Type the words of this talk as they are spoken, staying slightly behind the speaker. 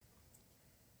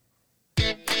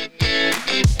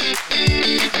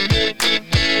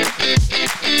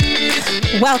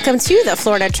Welcome to the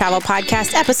Florida Travel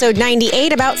Podcast, episode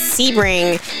 98 about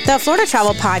Sebring. The Florida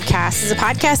Travel Podcast is a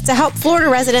podcast to help Florida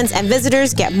residents and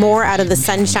visitors get more out of the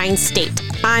Sunshine State.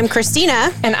 I'm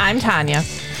Christina. And I'm Tanya.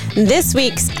 This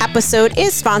week's episode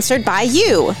is sponsored by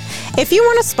you. If you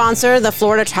want to sponsor the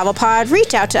Florida Travel Pod,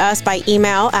 reach out to us by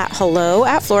email at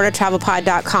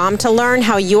hello@floridatravelpod.com to learn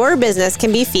how your business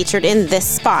can be featured in this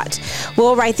spot.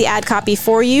 We'll write the ad copy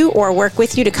for you or work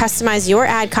with you to customize your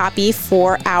ad copy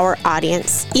for our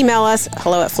audience. Email us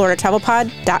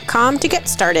hello@floridatravelpod.com to get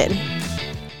started.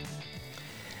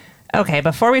 Okay,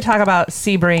 before we talk about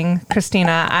Sebring,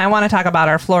 Christina, I want to talk about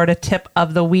our Florida tip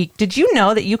of the week. Did you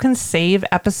know that you can save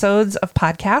episodes of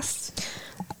podcasts?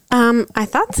 I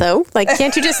thought so. Like,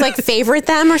 can't you just favorite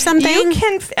them or something? You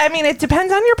can, it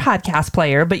depends on your podcast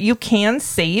player, but you can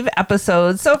save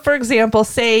episodes. So for example,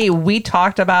 say we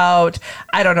talked about,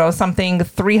 something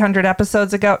 300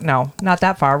 episodes ago. No, not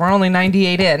that far. We're only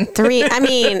 98 in.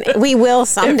 We will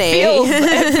someday.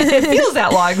 It feels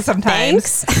that long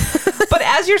sometimes. Thanks. But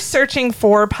as you're searching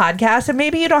for podcasts and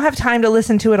maybe you don't have time to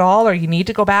listen to it all or you need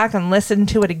to go back and listen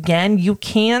to it again, you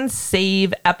can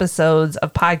save episodes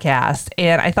of podcasts.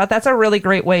 And I thought that's a really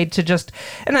great way to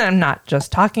and I'm not just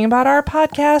talking about our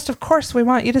podcast. Of course, we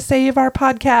want you to save our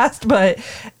podcast, but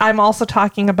I'm also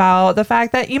talking about the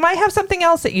fact that you might have something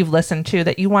else that you've listened to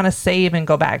that you want to save and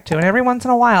go back to. And every once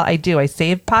in a while I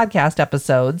save podcast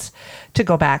episodes to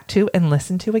go back to and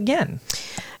listen to again.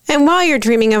 And while you're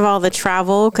dreaming of all the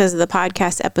travel because of the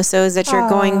podcast episodes that you're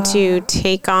going to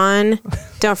take on,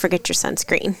 don't forget your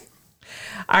sunscreen.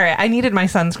 All right. I needed my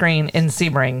sunscreen in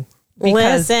Sebring.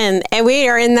 Listen, and we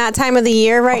are in that time of the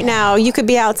year right now. You could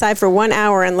be outside for 1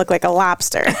 hour and look like a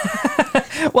lobster.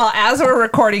 Well, as we're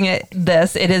recording it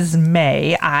is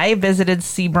May. I visited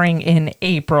Sebring in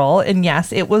April, and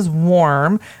yes, it was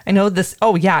warm. I know this.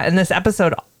 Oh, yeah. And this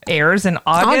episode airs in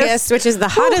August. Which is the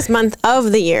hottest month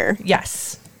of the year.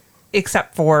 Yes.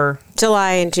 Except for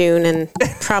July and June and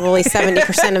probably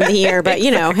 70% of the year. But,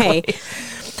 exactly. Hey.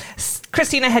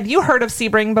 Christina, had you heard of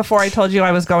Sebring before I told you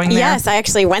I was going there? Yes, I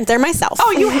actually went there myself.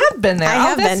 Oh, you have been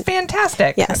there. That's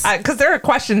fantastic. Yes. Because there are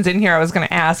questions in here I was going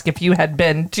to ask if you had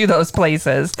been to those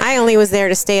places. I only was there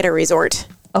to stay at a resort.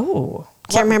 Oh.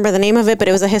 Can't remember the name of it, but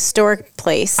it was a historic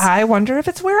place. I wonder if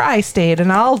it's where I stayed,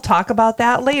 and I'll talk about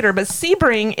that later. But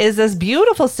Sebring is this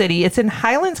beautiful city. It's in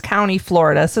Highlands County,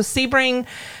 Florida. So Sebring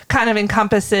kind of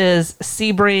encompasses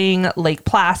Sebring, Lake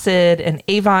Placid, and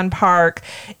Avon Park.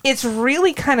 It's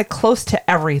really kind of close to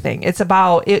everything. It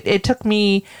took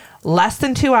me less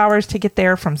than 2 hours to get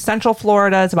there from Central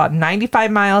Florida. It's about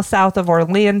 95 miles south of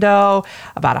Orlando,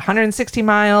 about 160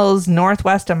 miles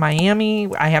northwest of Miami.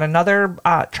 I had another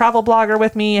travel blogger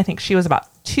with me. I think she was about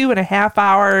 2.5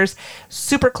 hours,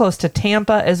 super close to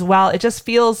Tampa as well. It just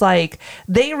feels like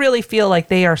they really feel like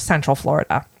they are Central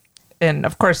Florida. And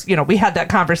of course, we had that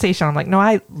conversation. I'm like, no,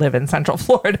 I live in Central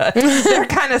Florida. They're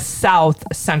kind of South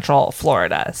Central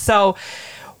Florida. So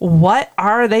what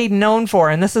are they known for?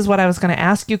 And this is what I was going to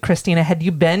ask you, Christina. Had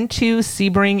you been to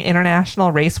Sebring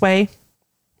International Raceway?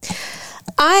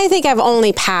 I think I've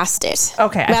only passed it.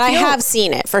 Okay. But I have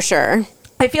seen it for sure.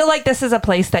 I feel like this is a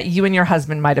place that you and your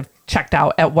husband might have checked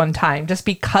out at one time just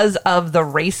because of the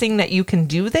racing that you can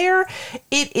do there.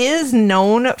 It is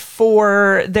known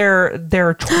for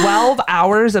their 12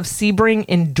 hours of Sebring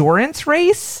endurance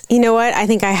race. You know what? I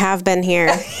think I have been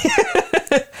here.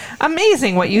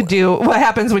 Amazing what you do. What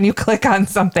happens when you click on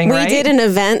something, right? We did an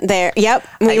event there. Yep,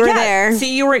 we were there.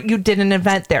 See, you did an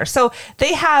event there. So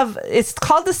it's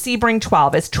called the Sebring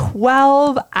 12. It's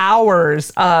 12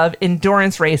 hours of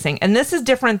endurance racing. And this is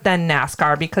different than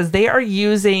NASCAR because they are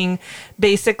using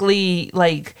basically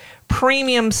like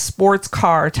premium sports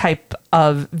car type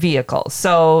of vehicles.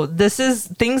 So this is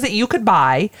things that you could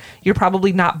buy. You're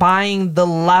probably not buying the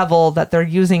level that they're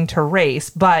using to race,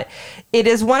 but it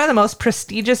is one of the most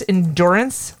prestigious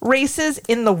endurance races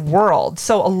in the world.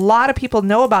 So a lot of people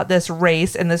know about this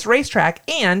race and this racetrack.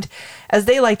 And as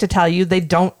they like to tell you, they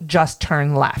don't just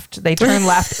turn left. They turn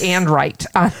left and right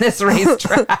on this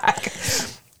racetrack.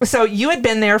 So you had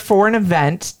been there for an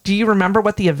event. Do you remember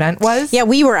what the event was? Yeah,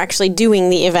 we were actually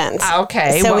doing the event.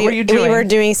 Okay. So what were you doing? We were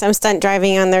doing some stunt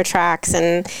driving on their tracks,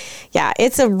 and yeah,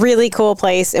 it's a really cool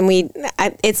place. And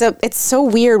it's so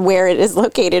weird where it is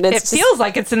located. It feels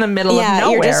like it's in the middle of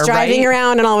nowhere. You're just driving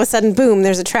around, and all of a sudden, boom,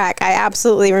 there's a track. I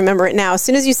absolutely remember it now. As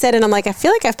soon as you said it, I'm like, I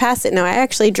feel like I've passed it. No, I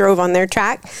actually drove on their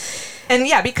track. And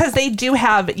yeah, because they do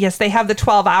have, yes, they have the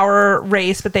 12-hour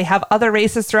race, but they have other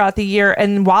races throughout the year.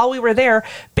 And while we were there,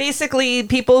 basically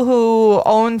people who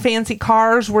own fancy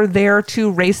cars were there to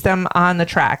race them on the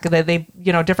track. They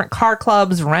different car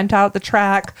clubs rent out the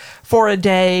track for a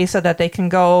day so that they can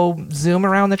go zoom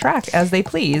around the track as they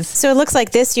please. So it looks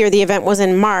like this year the event was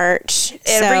in March.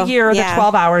 Every year, the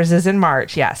 12 hours is in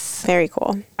March. Yes. Very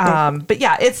cool. But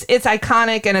yeah, it's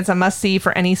iconic and it's a must-see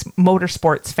for any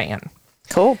motorsports fan.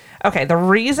 Cool. Okay, the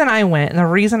reason I went and the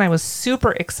reason I was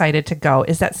super excited to go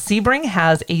is that Sebring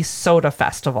has a soda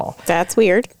festival. That's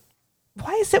weird.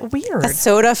 Why is it weird? A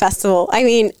soda festival. I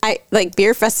mean, I like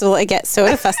beer festival. I get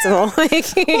soda festival. Well,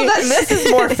 this is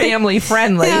more family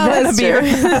friendly than a beer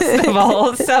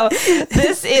festival. So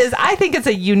I think it's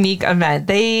a unique event.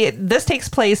 This takes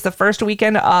place the first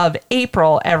weekend of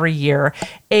April every year,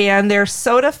 and their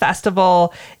soda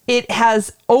festival, it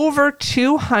has over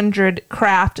 200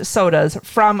 craft sodas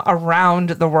from around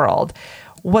the world.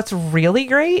 What's really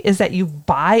great is that you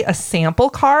buy a sample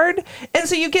card. And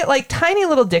so you get like tiny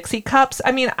little Dixie cups.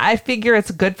 I mean, I figure it's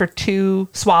good for 2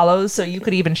 swallows. So you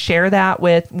could even share that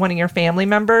with one of your family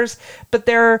members. But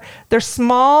they're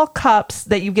small cups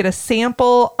that you get a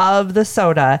sample of the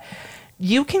soda.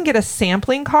 You can get a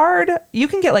sampling card. You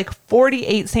can get like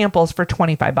 48 samples for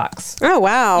 $25. Oh,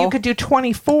 wow. You could do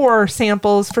 24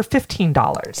 samples for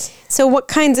 $15. So what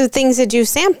kinds of things did you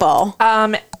sample?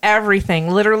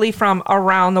 Everything, literally from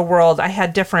around the world. I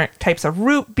had different types of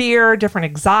root beer, different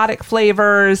exotic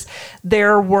flavors.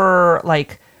 There were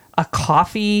like a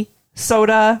coffee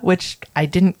soda, which I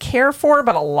didn't care for,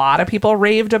 but a lot of people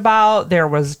raved about. There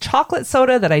was chocolate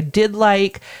soda that I did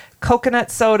like,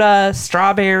 coconut soda,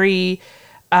 strawberry,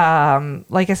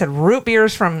 like I said, root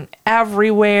beers from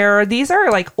everywhere. These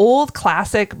are like old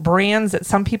classic brands that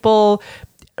some people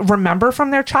remember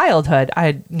from their childhood.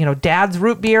 Dad's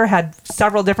root beer had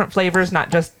several different flavors,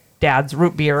 not just Dad's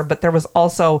root beer, but there was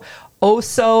also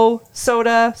Oso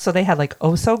soda. So they had like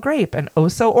Oso grape and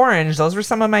Oso orange. Those were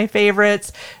some of my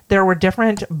favorites. There were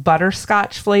different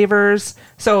butterscotch flavors.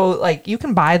 So like you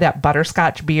can buy that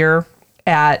butterscotch beer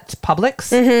at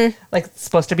Publix. Like it's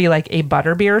supposed to be like a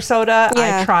butterbeer soda.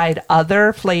 Yeah. I tried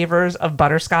other flavors of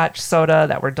butterscotch soda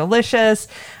that were delicious.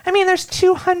 I mean, there's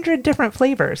 200 different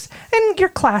flavors and your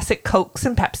classic Cokes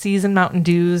and Pepsis and Mountain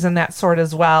Dews and that sort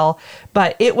as well.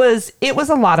 But it was a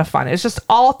lot of fun. It's just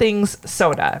all things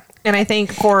soda. And I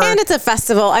think and it's a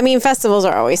festival. I mean, festivals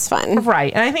are always fun.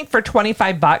 Right. And I think for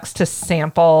 $25 to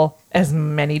sample as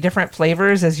many different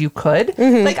flavors as you could.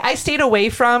 Like I stayed away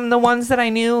from the ones that I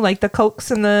knew, like the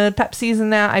Cokes and the Pepsis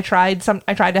and that. I tried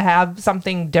to have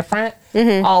something different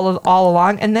all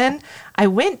along. And then I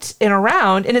went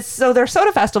around and so their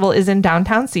soda festival is in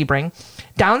downtown Sebring.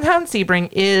 Downtown Sebring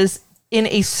is in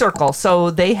a circle.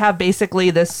 So they have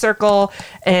basically this circle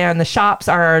and the shops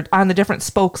are on the different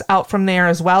spokes out from there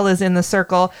as well as in the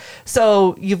circle.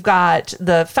 So you've got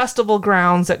the festival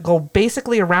grounds that go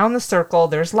basically around the circle.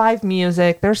 There's live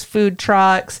music, there's food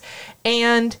trucks,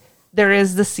 and there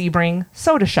is the Sebring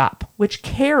soda shop, which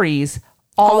carries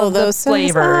all of those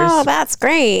flavors. Oh, that's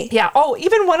great. Yeah. Oh,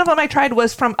 even one of them I tried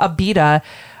was from Abita.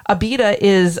 Abita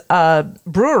is a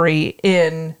brewery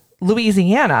in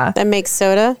Louisiana that makes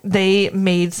soda. They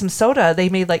made some soda. They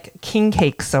made like king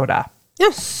cake soda.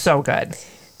 Yeah. So good.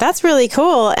 That's really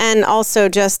cool. And also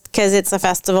just because it's a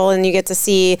festival and you get to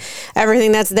see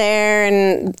everything that's there.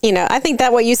 And, I think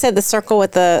that what you said, the circle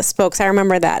with the spokes, I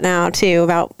remember that now too,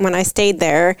 about when I stayed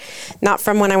there, not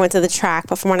from when I went to the track,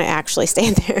 but from when I actually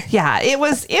stayed there. Yeah, it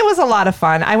was a lot of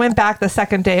fun. I went back the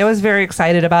second day. I was very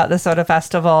excited about the soda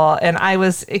festival and I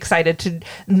was excited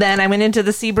then I went into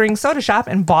the Sebring soda shop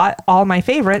and bought all my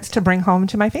favorites to bring home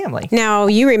to my family. Now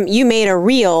you made a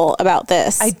reel about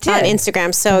this I did. on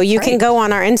Instagram. So that's can go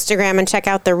on our Instagram and check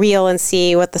out the reel and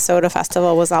see what the soda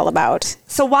festival was all about.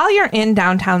 So while you're in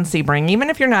downtown Sebring, even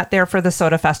if you're not there for the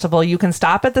soda festival, you can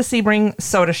stop at the Sebring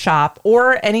soda shop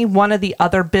or any one of the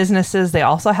other businesses. They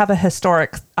also have a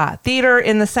historic theater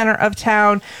in the center of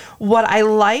town. What I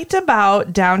liked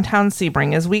about downtown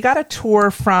Sebring is we got a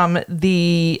tour from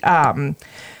the,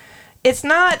 it's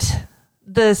not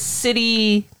the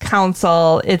city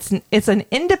council. It's an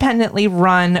independently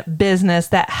run business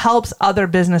that helps other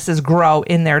businesses grow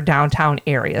in their downtown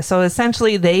area. So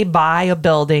essentially they buy a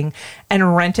building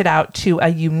and rent it out to a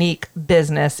unique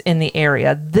business in the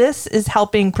area. This is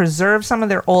helping preserve some of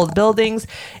their old buildings.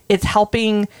 It's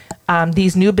helping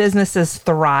these new businesses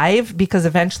thrive because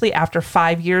eventually after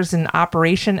 5 years in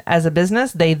operation as a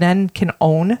business, they then can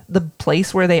own the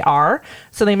place where they are.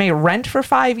 So they may rent for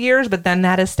 5 years, but then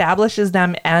that establishes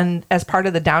them and as part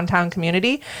of the downtown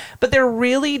community. But they're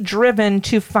really driven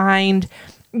to find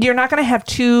you're not going to have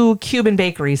two Cuban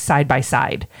bakeries side by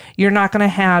side. You're not going to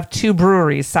have two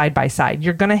breweries side by side.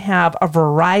 You're going to have a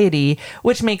variety,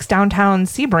 which makes downtown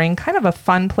Sebring kind of a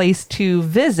fun place to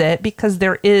visit because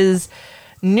there is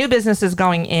new businesses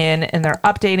going in and they're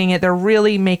updating it. They're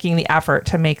really making the effort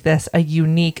to make this a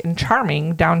unique and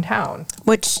charming downtown.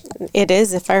 Which it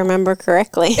is, if I remember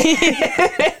correctly.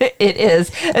 It is.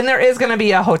 And there is going to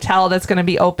be a hotel that's going to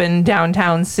be open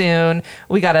downtown soon.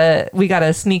 We got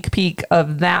a sneak peek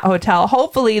of that hotel.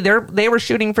 Hopefully they were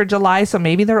shooting for July, so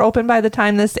maybe they're open by the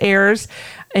time this airs.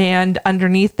 And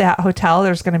underneath that hotel,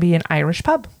 there's going to be an Irish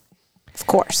pub. Of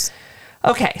course.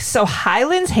 Okay, so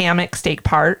Highlands Hammock State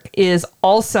Park is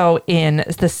also in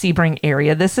the Sebring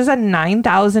area. This is a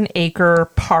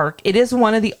 9,000-acre park. It is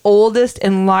one of the oldest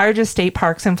and largest state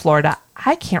parks in Florida.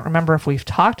 I can't remember if we've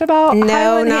talked about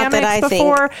Highland Hammocks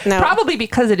before. Think. No. Probably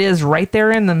because it is right there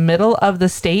in the middle of the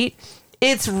state.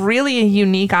 It's really a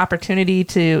unique opportunity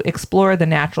to explore the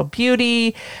natural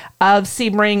beauty of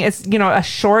Sebring. It's, a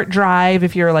short drive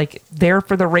if you're like there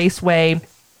for the raceway.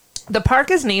 The park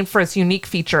is named for its unique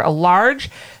feature, a large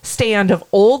stand of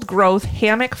old-growth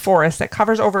hammock forest that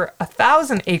covers over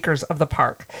 1,000 acres of the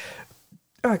park.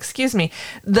 Oh, excuse me.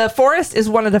 The forest is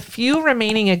one of the few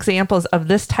remaining examples of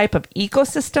this type of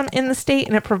ecosystem in the state,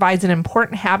 and it provides an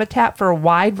important habitat for a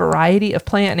wide variety of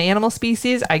plant and animal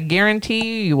species. I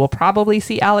guarantee you will probably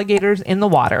see alligators in the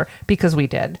water because we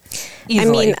did. Easily.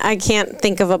 I mean, I can't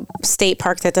think of a state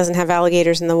park that doesn't have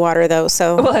alligators in the water, though.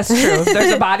 So, well, that's true.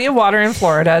 There's a body of water in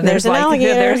Florida. There's an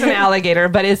alligator. There's an alligator,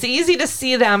 but it's easy to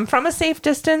see them from a safe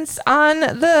distance on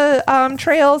the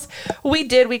trails. We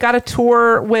got a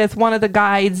tour with one of the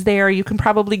guides there. You can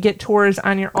probably get tours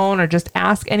on your own or just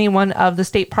ask any one of the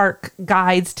state park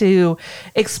guides to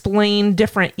explain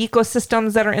different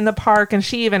ecosystems that are in the park. And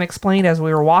she even explained as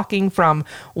we were walking from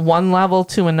one level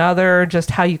to another,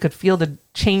 just how you could feel the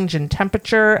change in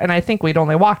temperature. And I think we'd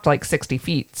only walked like 60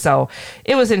 feet. So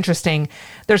it was interesting.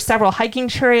 There's several hiking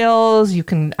trails. You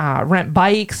can rent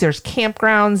bikes. There's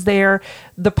campgrounds there.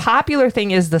 The popular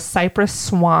thing is the Cypress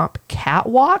Swamp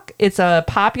Catwalk. It's a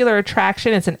popular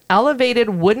attraction. It's an elevated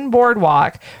wooden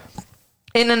boardwalk.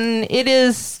 And it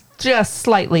is just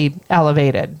slightly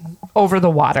elevated over the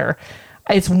water.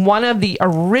 It's one of the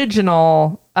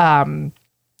original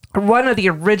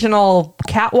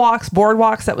catwalks,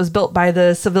 boardwalks that was built by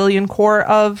the Civilian Corps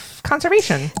of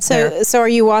Conservation. So are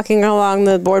you walking along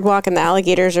the boardwalk and the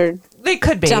alligators are they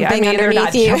could be jumping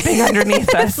underneath you? Jumping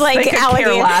underneath us. It's like they could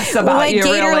care less about like you,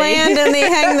 Gatorland, really. and they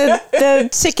hang the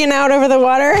chicken out over the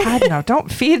water. God, no,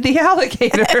 don't feed the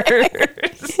alligators.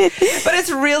 But it's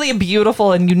really a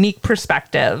beautiful and unique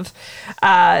perspective.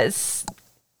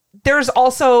 There's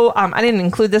also, I didn't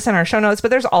include this in our show notes,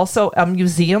 but there's also a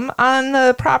museum on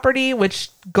the property, which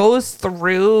goes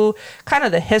through kind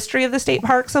of the history of the state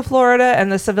parks of Florida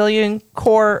and the Civil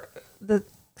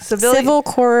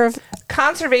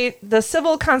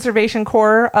Conservation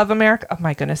Corps of America. Oh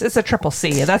my goodness, it's a triple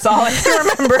C. That's all I can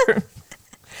remember.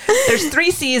 There's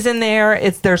 3 C's in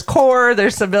there. There's Corps,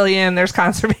 there's Civilian, there's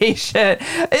Conservation.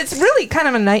 It's really kind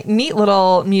of a neat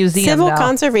little museum. Civil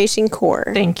Conservation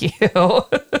Corps. Thank you.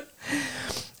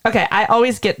 Okay, I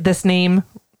always get this name.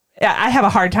 I have a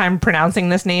hard time pronouncing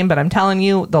this name, but I'm telling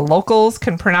you, the locals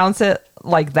can pronounce it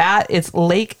like that. It's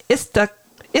Lake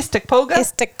Istikpoga.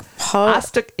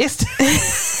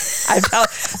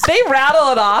 They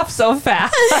rattle it off so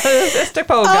fast.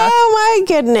 Istikpoga. Oh my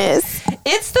goodness.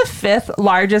 It's the 5th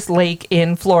largest lake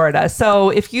in Florida.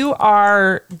 So if you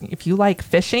like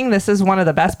fishing, this is one of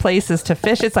the best places to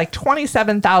fish. It's like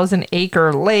 27,000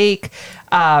 acre lake.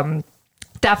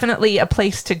 Definitely a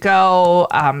place to go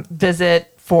visit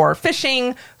for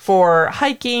fishing, for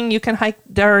hiking. You can hike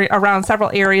there around several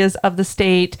areas of the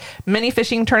state. Many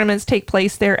fishing tournaments take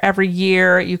place there every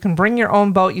year. You can bring your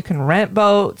own boat. You can rent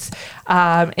boats.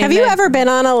 Have you ever been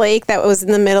on a lake that was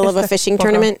in the middle of a fishing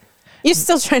tournament? You're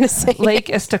still trying to say Lake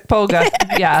Istikpoga.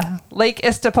 Yeah, Lake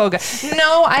Istikpoga.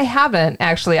 No, I haven't,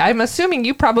 actually. I'm assuming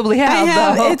you probably have. I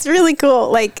have. Though. It's really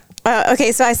cool.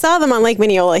 Okay, so I saw them on Lake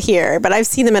Mineola here, but I've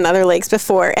seen them in other lakes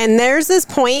before. And there's this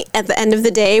point at the end of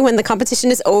the day when the competition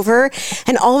is over,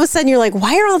 and all of a sudden you're like,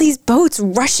 why are all these boats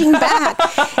rushing back?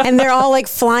 And they're all like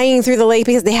flying through the lake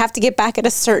because they have to get back at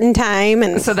a certain time,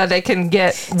 and so that they can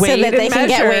get weighed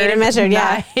and measured.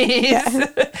 Yeah.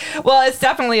 Nice. Well, it's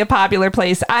definitely a popular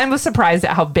place. I was surprised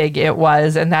at how big it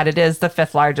was, and that it is the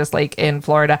 5th largest lake in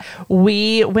Florida.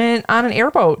 We went on an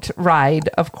airboat ride,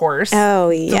 of course. Oh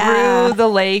yeah, through the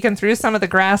lake and through some of the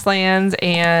grasslands,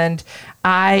 and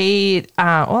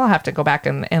I'll have to go back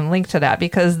and link to that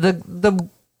because the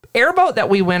airboat that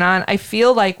we went on, I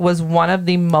feel like was one of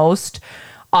the most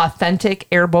authentic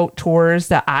airboat tours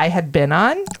that I had been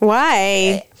on.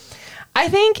 Why? I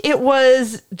think it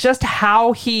was just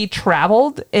how he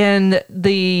traveled and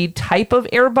the type of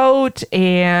airboat,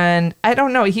 and I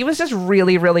don't know. He was just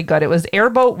really, really good. It was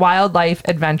Airboat Wildlife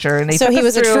Adventure, and so he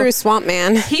was a true swamp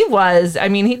man. He was. I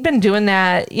mean, he'd been doing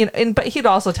that, but he'd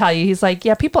also tell you, he's like,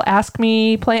 yeah, people ask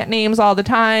me plant names all the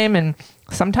time, and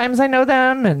sometimes I know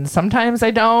them and sometimes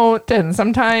I don't. And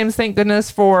sometimes, thank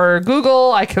goodness for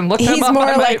Google, I can look them up. He's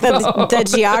more like the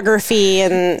geography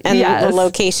and yes. the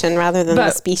location rather than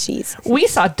the species. We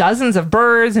saw dozens of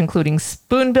birds, including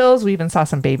spoonbills. We even saw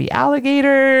some baby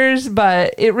alligators.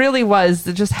 But it really was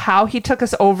just how he took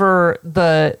us over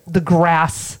the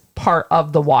grass part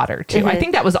of the water too. I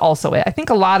think that was also it. I think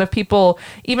a lot of people,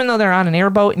 even though they're on an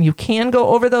airboat and you can go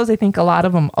over those, I think a lot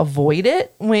of them avoid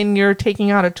it when you're taking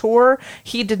out a tour.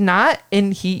 He did not,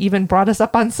 and he even brought us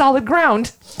up on solid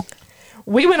ground.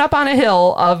 We went up on a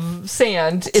hill of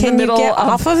sand in the middle. Can you get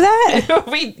off of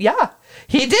that?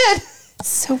 He did.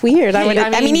 So weird.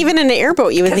 I mean, even in an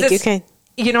airboat, you would think you can.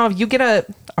 If you get a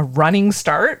running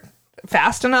start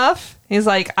fast enough, he's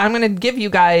like, I'm going to give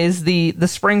you guys the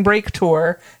spring break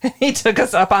tour. He took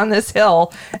us up on this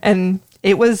hill, and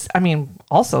it was,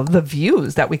 also the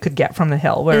views that we could get from the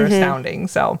hill were astounding.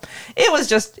 So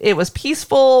it was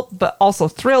peaceful, but also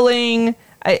thrilling.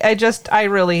 I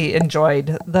really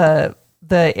enjoyed the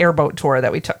airboat tour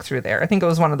that we took through there. I think it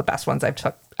was one of the best ones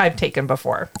I've taken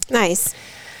before. Nice.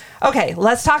 Okay,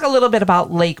 let's talk a little bit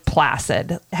about Lake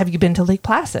Placid. Have you been to Lake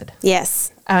Placid?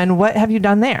 Yes. And what have you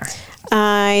done there?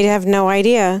 I have no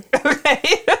idea. Okay.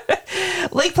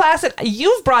 Lake Placid,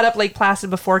 you've brought up Lake Placid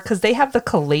before because they have the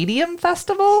Caladium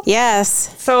Festival.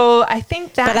 Yes. So I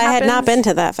think that But I had not been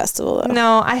to that festival, though.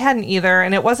 No, I hadn't either,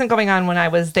 and it wasn't going on when I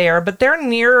was there. But they're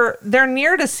near to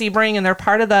Sebring, and they're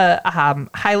part of the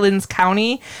Highlands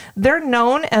County. They're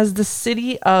known as the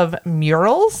city of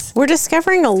murals. We're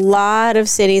discovering a lot of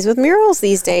cities with murals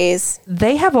these days.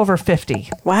 They have over 50.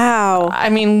 Wow. I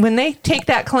mean, when they take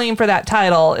that claim for that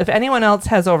title, if anyone else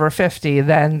has over 50,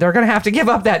 then they're going to have to give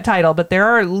up that title. But there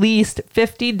are at least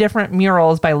 50 different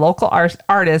murals by local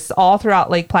artists all throughout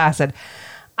Lake Placid.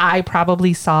 I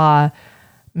probably saw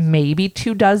maybe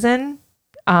 24,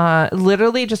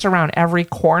 literally just around every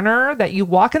corner that you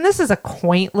walk. And this is a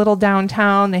quaint little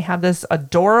downtown. They have this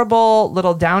adorable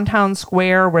little downtown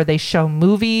square where they show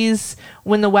movies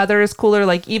when the weather is cooler.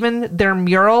 Like even their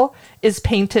mural is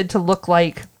painted to look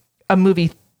like a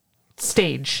movie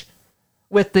stage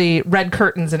with the red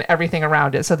curtains and everything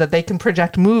around it so that they can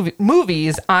project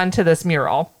movies onto this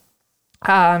mural.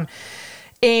 And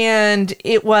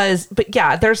it was, but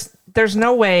yeah, there's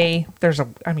no way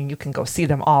you can go see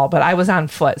them all, but I was on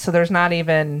foot. So there's not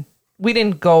even, we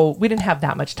didn't have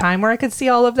that much time where I could see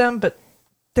all of them, but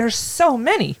there's so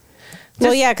many.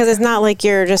 Well, yeah, because it's not like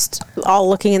you're just all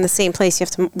looking in the same place. You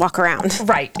have to walk around.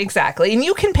 Right, exactly. And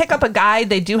you can pick up a guide.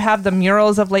 They do have the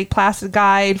Murals of Lake Placid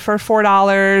guide for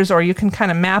 $4, or you can kind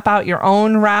of map out your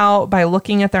own route by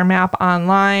looking at their map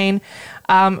online.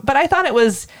 But I thought it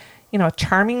was, a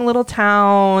charming little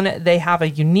town. They have a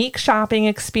unique shopping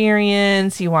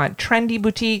experience. You want trendy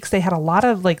boutiques. They had a lot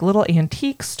of like little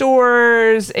antique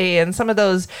stores and some of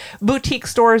those boutique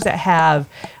stores that have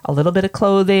a little bit of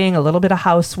clothing, a little bit of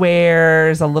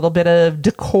housewares, a little bit of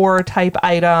decor type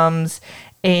items.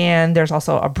 And there's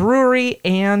also a brewery,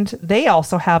 and they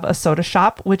also have a soda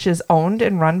shop, which is owned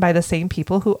and run by the same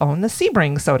people who own the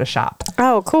Sebring soda shop.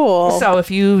 Oh, cool. So if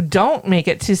you don't make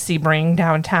it to Sebring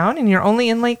downtown and you're only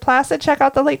in Lake Placid, check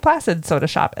out the Lake Placid soda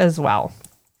shop as well.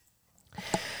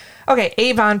 Okay,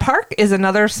 Avon Park is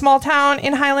another small town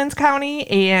in Highlands County,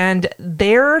 and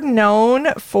they're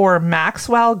known for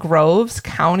Maxwell Grove's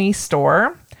County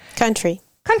Store. Country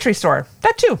store.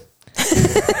 That too.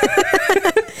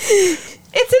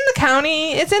 It's in the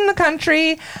county. It's in the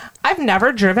country. I've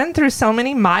never driven through so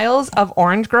many miles of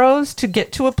orange groves to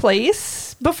get to a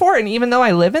place before. And even though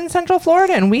I live in Central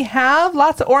Florida and we have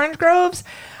lots of orange groves,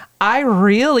 I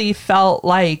really felt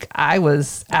like I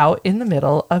was out in the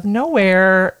middle of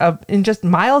nowhere, in just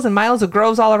miles and miles of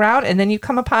groves all around. And then you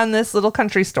come upon this little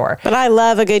country store. But I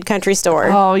love a good country store.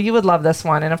 Oh, you would love this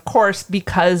one. And of course,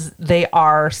 because they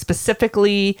are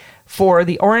specifically for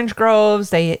the orange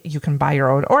groves, you can buy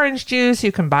your own orange juice,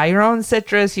 you can buy your own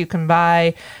citrus, you can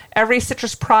buy every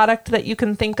citrus product that you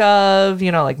can think of,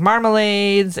 like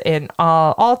marmalades and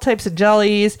all types of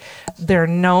jellies. They're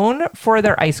known for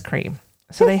their ice cream.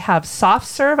 So they have soft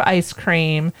serve ice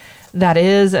cream that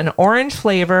is an orange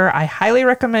flavor. I highly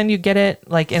recommend you get it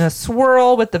like in a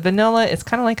swirl with the vanilla. It's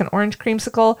kind of like an orange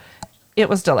creamsicle. It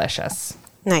was delicious.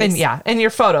 Nice. And yeah, and your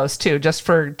photos too, just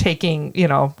for taking,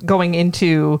 going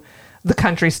into the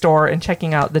country store and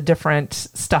checking out the different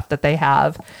stuff that they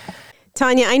have.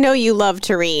 Tanya, I know you love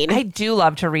to read. I do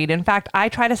love to read. In fact, I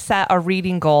try to set a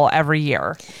reading goal every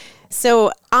year.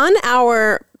 So on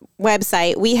our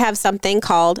website, we have something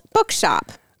called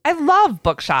Bookshop. I love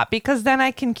Bookshop because then I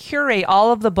can curate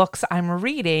all of the books I'm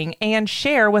reading and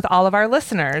share with all of our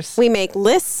listeners. We make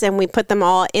lists and we put them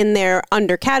all in there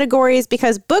under categories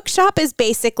because Bookshop is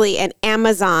basically an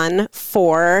Amazon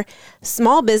for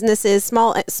small businesses,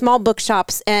 small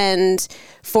bookshops, and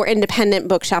for independent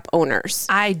bookshop owners.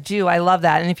 I do. I love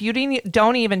that. And if you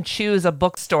don't even choose a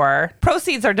bookstore,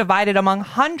 proceeds are divided among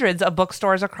hundreds of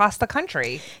bookstores across the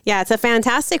country. Yeah, it's a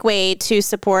fantastic way to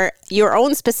support your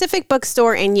own specific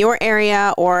bookstore in your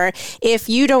area, or if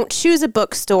you don't choose a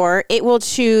bookstore, it will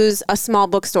choose a small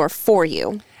bookstore for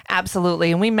you.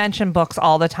 Absolutely. And we mention books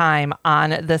all the time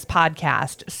on this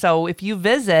podcast. So if you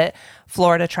visit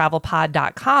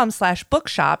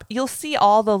floridatravelpod.com/bookshop, you'll see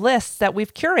all the lists that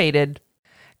we've curated.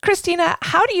 Christina,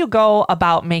 how do you go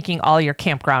about making all your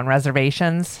campground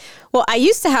reservations? Well, I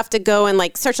used to have to go and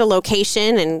search a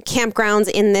location and campgrounds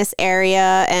in this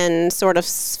area and sort of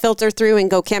filter through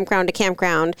and go campground to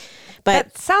campground.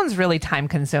 But that sounds really time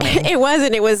consuming. It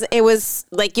wasn't. It was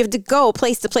like you have to go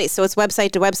place to place. So it's website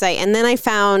to website. And then I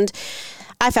found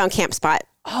CampSpot.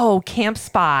 Oh,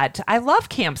 CampSpot. I love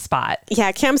CampSpot.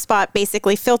 Yeah, CampSpot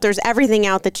basically filters everything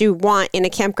out that you want in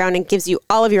a campground and gives you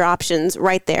all of your options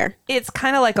right there. It's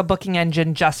kind of like a booking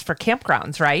engine just for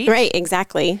campgrounds, right? Right,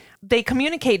 exactly. They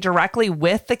communicate directly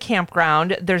with the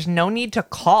campground. There's no need to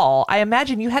call. I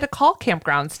imagine you had to call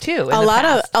campgrounds too.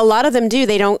 A lot of them do.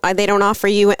 They don't offer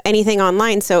you anything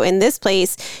online. So in this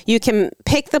place, you can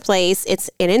pick the place. It's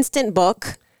an instant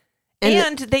book.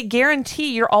 And they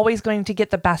guarantee you're always going to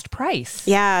get the best price.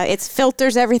 Yeah, it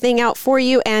filters everything out for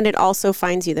you, and it also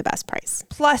finds you the best price.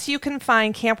 Plus, you can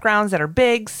find campgrounds that are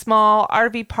big, small,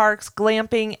 RV parks,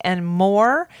 glamping, and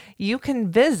more. You can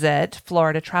visit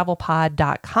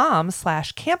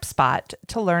floridatravelpod.com/campspot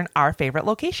to learn our favorite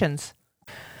locations.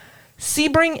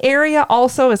 Sebring area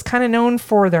also is kind of known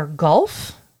for their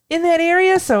golf in that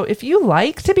area. So if you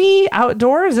like to be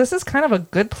outdoors, this is kind of a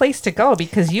good place to go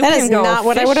because you can go not fishing.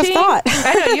 What I would have thought.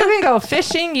 I know, you can go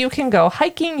fishing, you can go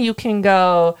hiking, you can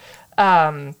go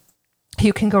racing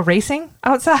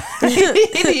outside.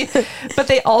 But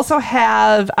they also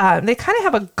have, they kind of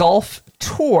have a golf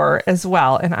tour as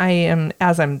well. And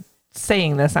as I'm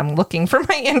saying this, I'm looking for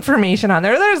my information on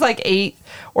there. There's like 8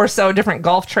 or so different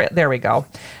golf trails. There we go.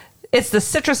 It's the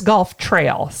Citrus Golf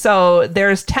Trail. So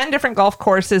there's 10 different golf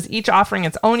courses, each offering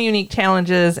its own unique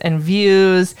challenges and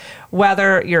views,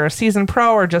 whether you're a seasoned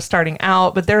pro or just starting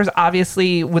out. But there's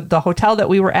obviously, with the hotel that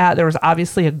we were at, there was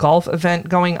obviously a golf event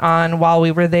going on while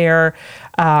we were there.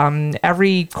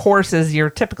 Every course is your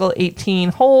typical 18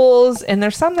 holes, and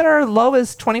there's some that are low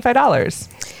as $25.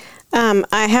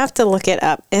 I have to look it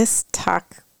up.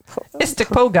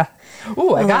 Istakpoga.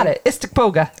 Ooh, I got it.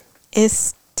 Istakpoga.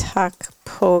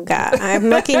 Istakpoga. I'm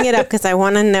looking it up because I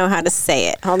want to know how to say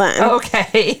it. Hold on.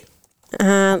 Okay.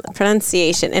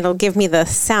 Pronunciation. It'll give me the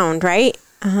sound, right?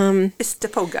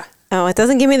 Istakpoga. Oh, it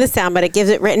doesn't give me the sound, but it gives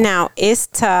it written out. You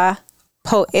say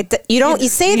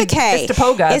the K.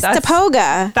 Istakpoga.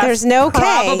 Istakpoga. There's no K.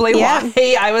 Probably why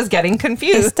I was getting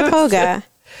confused. Istakpoga.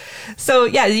 So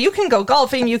yeah, you can go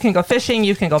golfing, you can go fishing,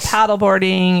 you can go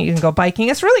paddleboarding, you can go biking.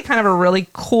 It's really kind of a really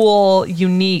cool,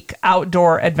 unique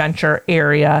outdoor adventure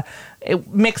area,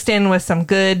 mixed in with some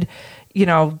good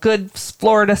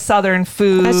Florida Southern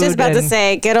food. I was just about to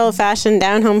say, good old-fashioned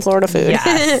down-home Florida food.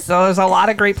 Yes. So there's a lot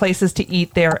of great places to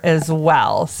eat there as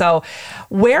well. So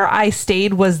where I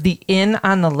stayed was the Inn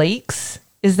on the Lakes.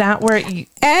 Is that where you...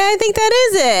 I think that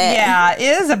is it. Yeah, it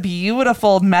is a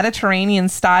beautiful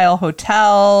Mediterranean-style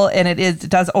hotel, and it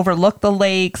does overlook the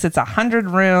lakes. It's 100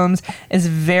 rooms. It's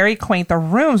very quaint. The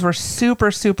rooms were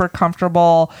super, super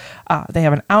comfortable. They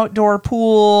have an outdoor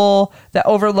pool that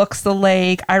overlooks the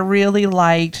lake. I really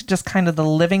liked just kind of the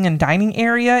living and dining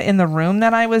area in the room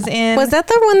that I was in. Was that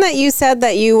the one that you said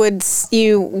that you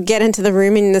get into the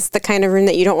room and it's the kind of room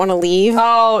that you don't want to leave?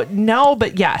 Oh, no,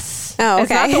 but yes. Oh, okay.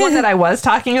 It's not the one that I was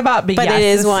talking about, but yes, it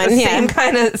is one. Yeah.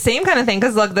 Same kind of thing.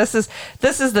 Because look, this is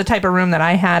the type of room that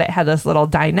I had. It had this little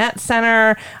dinette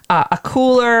center, a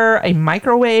cooler, a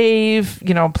microwave,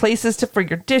 places for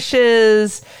your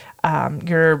dishes.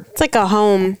 It's like a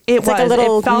home. It's like a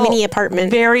little mini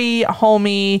apartment. Very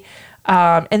homey.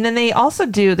 And then they also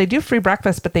do free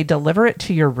breakfast, but they deliver it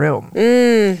to your room.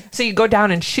 So you go down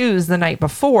and choose the night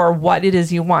before what it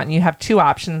is you want. And you have 2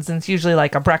 options. And it's usually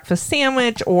like a breakfast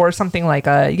sandwich or something like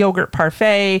a yogurt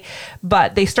parfait.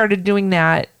 But they started doing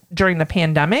that during the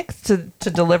pandemic to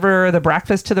deliver the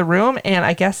breakfast to the room. And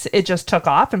I guess it just took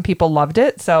off and people loved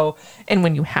it. So, and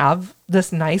when you have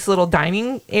this nice little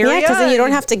dining area. Yeah, because then you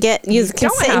don't have to you can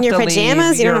sit in your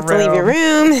pajamas. You don't have to leave your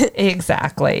room.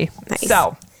 Exactly. Nice.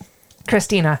 So,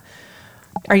 Christina,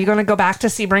 are you going to go back to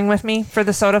Sebring with me for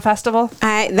the soda festival?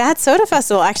 That soda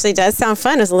festival actually does sound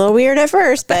fun. It was a little weird at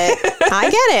first, but I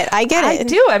get it. I get it. I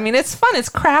do. I mean, it's fun. It's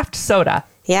craft soda.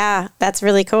 Yeah, that's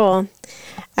really cool.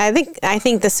 I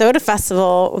think the soda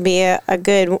festival will be a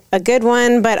good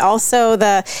one, but also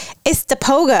the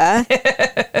Istapoga.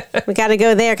 We got to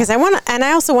go there because I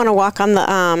also want to walk on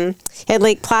the at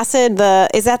Lake Placid.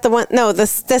 Is that the one? No, the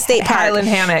state park. Highland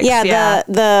Hammocks. Yeah,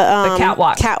 the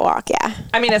catwalk. Catwalk. Yeah.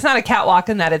 I mean, it's not a catwalk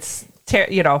in that it's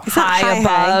high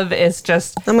above. High. It's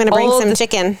just. I'm gonna bring some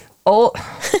chicken.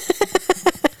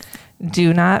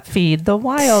 Do not feed the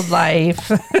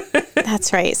wildlife.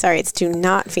 That's right. Sorry, it's do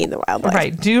not feed the wildlife.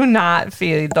 Right. Do not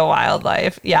feed the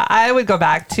wildlife. Yeah, I would go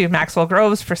back to Maxwell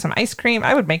Groves for some ice cream.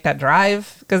 I would make that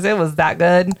drive because it was that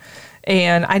good.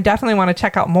 And I definitely want to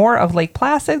check out more of Lake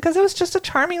Placid because it was just a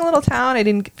charming little town. I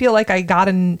didn't feel like I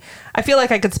feel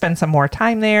like I could spend some more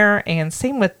time there. And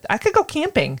same with, I could go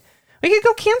camping. We could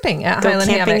go camping at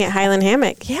Highland Hammock. At Highland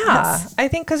Hammock. Yeah. Yes. I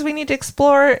think because we need to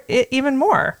explore it even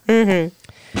more. Mm-hmm.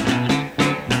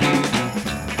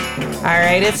 All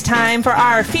right, it's time for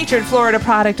our featured Florida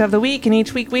product of the week. And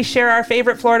each week we share our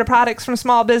favorite Florida products from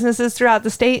small businesses throughout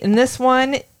the state. And this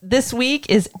week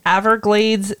is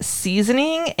Everglades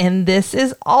seasoning. And this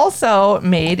is also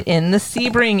made in the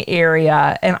Sebring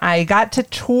area. And I got to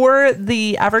tour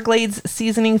the Everglades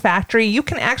seasoning factory. You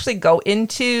can actually go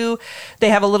they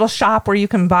have a little shop where you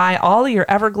can buy all of your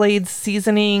Everglades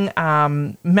seasoning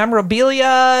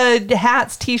memorabilia,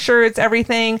 hats, t-shirts,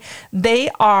 everything.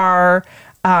 They are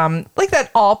like that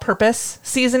all-purpose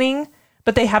seasoning,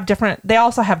 but they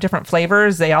also have different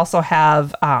flavors. They also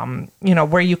have,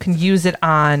 where you can use it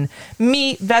on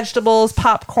meat, vegetables,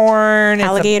 popcorn.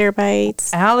 Alligator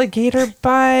bites.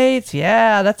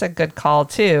 Yeah, that's a good call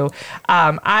too.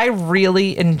 I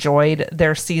really enjoyed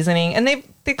their seasoning, and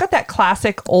they've got that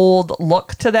classic old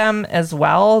look to them as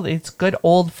well. It's good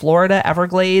old Florida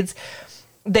Everglades.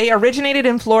 They originated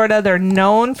in Florida. They're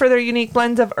known for their unique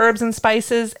blends of herbs and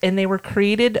spices, and they were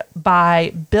created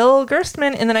by Bill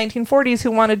Gerstmann in the 1940s,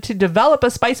 who wanted to develop a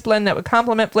spice blend that would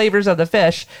complement flavors of the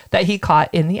fish that he caught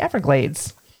in the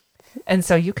Everglades. And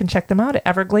so you can check them out at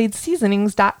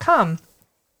evergladesseasonings.com.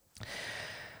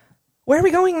 Where are we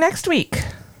going next week?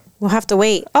 We'll have to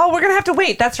wait. Oh, we're going to have to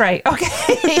wait. That's right. Okay.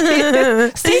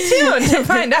 Stay tuned to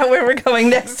find out where we're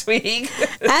going next week.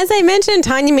 As I mentioned,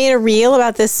 Tanya made a reel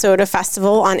about this soda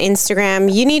festival on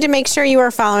Instagram. You need to make sure you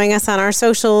are following us on our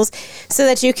socials so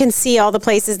that you can see all the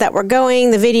places that we're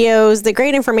going, the videos, the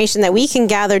great information that we can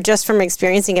gather just from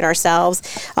experiencing it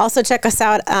ourselves. Also, check us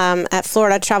out at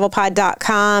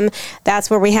floridatravelpod.com.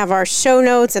 That's where we have our show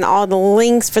notes and all the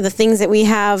links for the things that we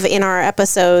have in our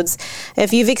episodes.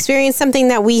 If you've experienced something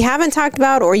that we haven't talked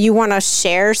about, or you want to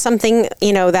share something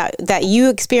that you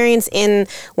experience in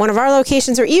one of our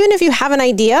locations, or even if you have an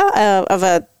idea of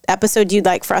a episode you'd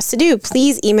like for us to do,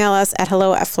 please email us at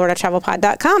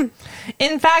hello@floridatravelpod.com.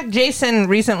 In fact, Jason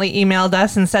recently emailed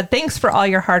us and said, thanks for all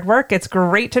your hard work. It's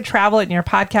great to travel, and your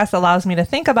podcast allows me to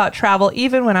think about travel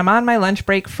even when I'm on my lunch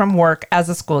break from work as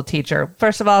a school teacher.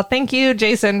 First of all, thank you,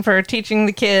 Jason, for teaching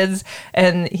the kids.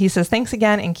 And he says, thanks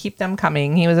again, and keep them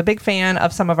coming. He was a big fan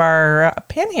of some of our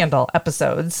Panhandle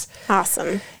episodes.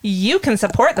 Awesome. You can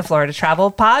support the Florida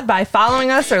Travel Pod by following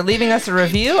us or leaving us a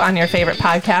review on your favorite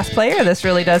podcast player. This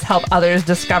really does help others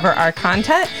discover our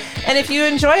content. And if you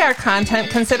enjoy our content,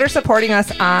 consider supporting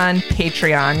us on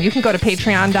Patreon. You can go to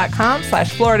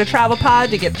patreon.com/Florida Travel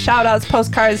Pod to get shout outs,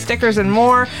 postcards, stickers, and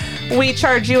more. We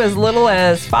charge you as little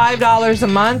as $5 a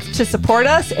month to support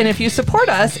us. And if you support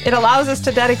us, it allows us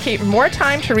to dedicate more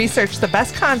time to research the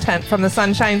best content from the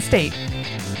Sunshine State.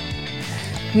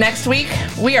 Next week,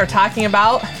 we are talking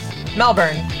about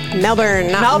Melbourne,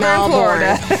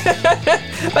 Florida.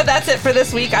 But that's it for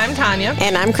this week. I'm Tanya.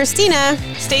 And I'm Christina.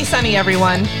 Stay sunny,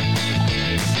 everyone.